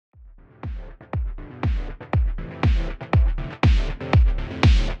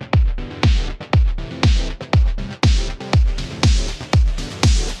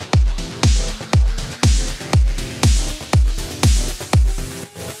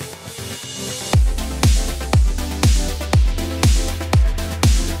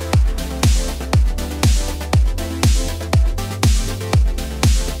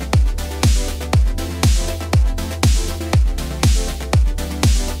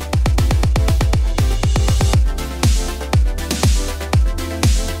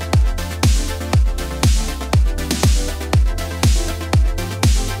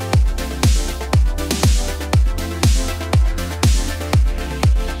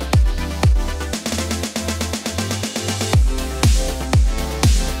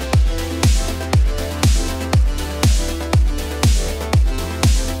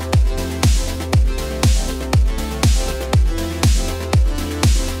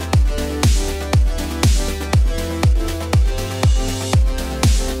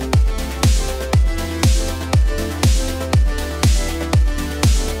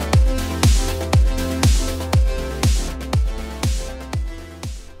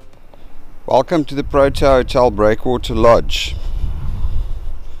Welcome to the Protea Hotel Breakwater Lodge.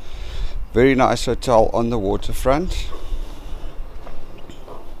 Very nice hotel on the waterfront.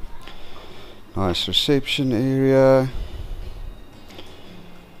 Nice reception area.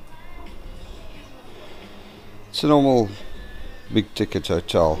 It's a normal big ticket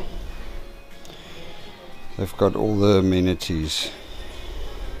hotel. They've got all the amenities.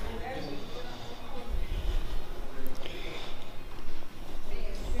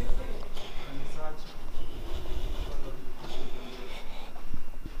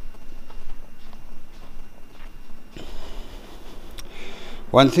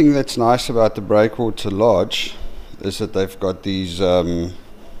 One thing that's nice about the Breakwater Lodge is that they've got these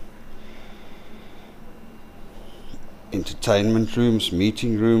entertainment rooms,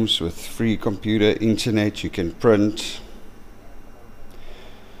 meeting rooms with free computer, internet, you can print,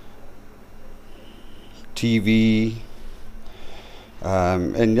 TV,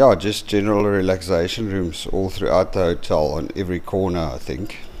 and yeah, just general relaxation rooms all throughout the hotel on every corner, I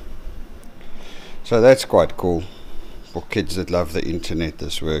think. So that's quite cool. For kids that love the internet,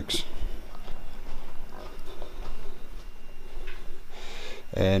 this works.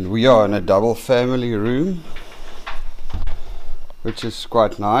 And we are in a double family room, which is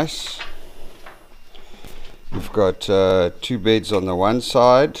quite nice. We've got 2 beds on the one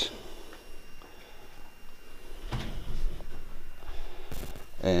side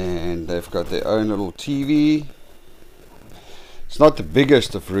and they've got their own little TV. It's not the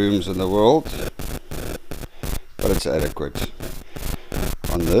biggest of rooms in the world, but it's adequate.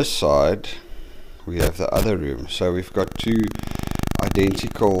 On this side we have the other room, so we've got 2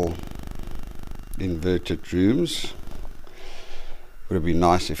 identical inverted rooms. Would have been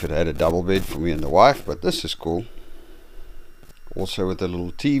nice if it had a double bed for me and the wife, but this is cool. Also with a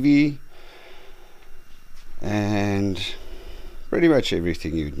little TV and pretty much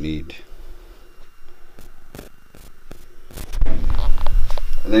everything you'd need.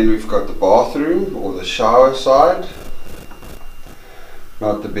 And then we've got the bathroom, or the shower side.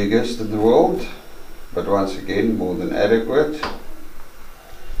 Not the biggest in the world, but once again more than adequate.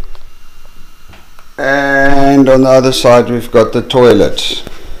 And on the other side we've got the toilet.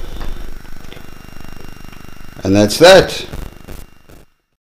 And that's that.